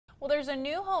Well, there's a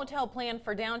new hotel planned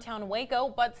for downtown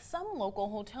Waco, but some local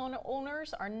hotel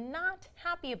owners are not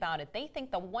happy about it. They think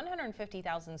the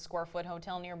 150,000 square foot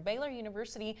hotel near Baylor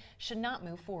University should not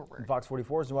move forward. Fox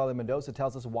 44's Nohely Mendoza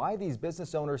tells us why these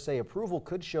business owners say approval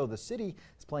could show the city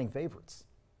is playing favorites.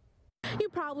 You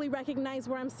probably recognize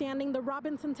where I'm standing. The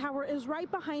Robinson Tower is right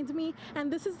behind me,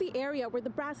 and this is the area where the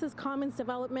Brazos Commons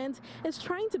development is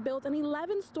trying to build an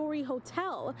 11-story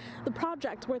hotel. The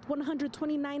project worth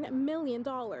 $129 million.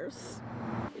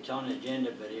 It's on the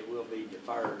agenda, but it will be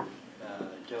deferred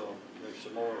until there's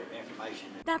some more information.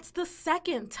 That's the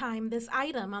second time this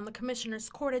item on the Commissioner's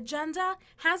Court agenda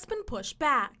has been pushed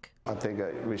back. I think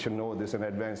we should know this in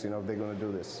advance, if they're going to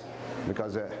do this,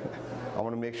 because I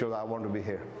want to make sure that I want to be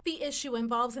here. The issue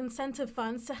involves incentive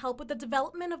funds to help with the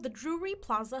development of the Drury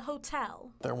Plaza Hotel.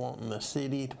 They're wanting the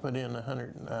city to put in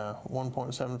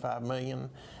 $1.75 million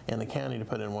and the county to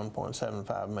put in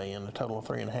 $1.75 million, a total of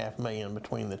 $3.5 million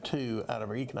between the two out of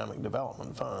our Economic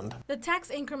Development Fund. The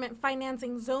Tax Increment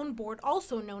Financing Zone Board,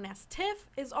 also known as TIF,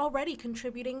 is already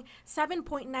contributing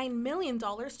 $7.9 million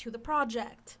to the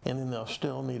project. And then they'll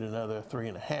still need another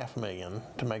 $3.5 million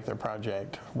to make their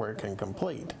project where it can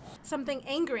complete. Something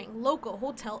angering local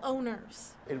hotel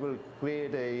owners. It will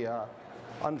create a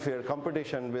unfair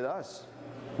competition with us.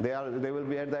 They will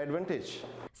be at the advantage.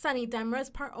 Sonny Demra is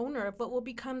part owner of what will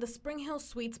become the Spring Hill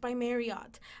Suites by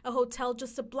Marriott, a hotel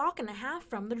just a block and a half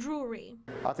from the Drury.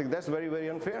 I think that's very, very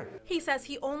unfair. He says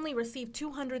he only received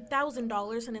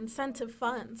 $200,000 in incentive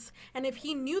funds, and if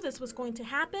he knew this was going to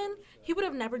happen, he would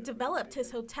have never developed his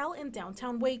hotel in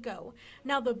downtown Waco.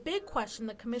 Now the big question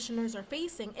the commissioners are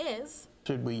facing is,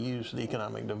 should we use the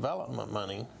economic development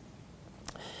money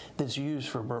that's used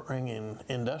for bringing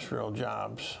industrial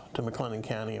jobs to McLennan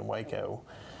County and Waco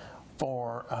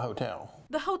for a hotel?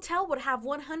 The hotel would have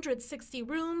 160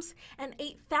 rooms, an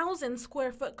 8,000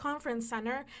 square foot conference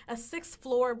center, a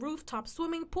 6th-floor rooftop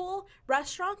swimming pool,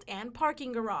 restaurant, and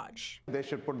parking garage. They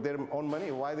should put their own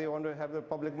money. Why they want to have the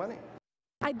public money?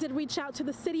 I did reach out to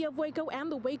the City of Waco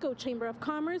and the Waco Chamber of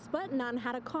Commerce, but none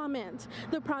had a comment.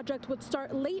 The project would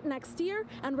start late next year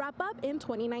and wrap up in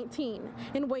 2019.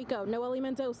 In Waco, Nohely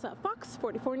Mendoza, Fox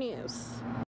 44 News.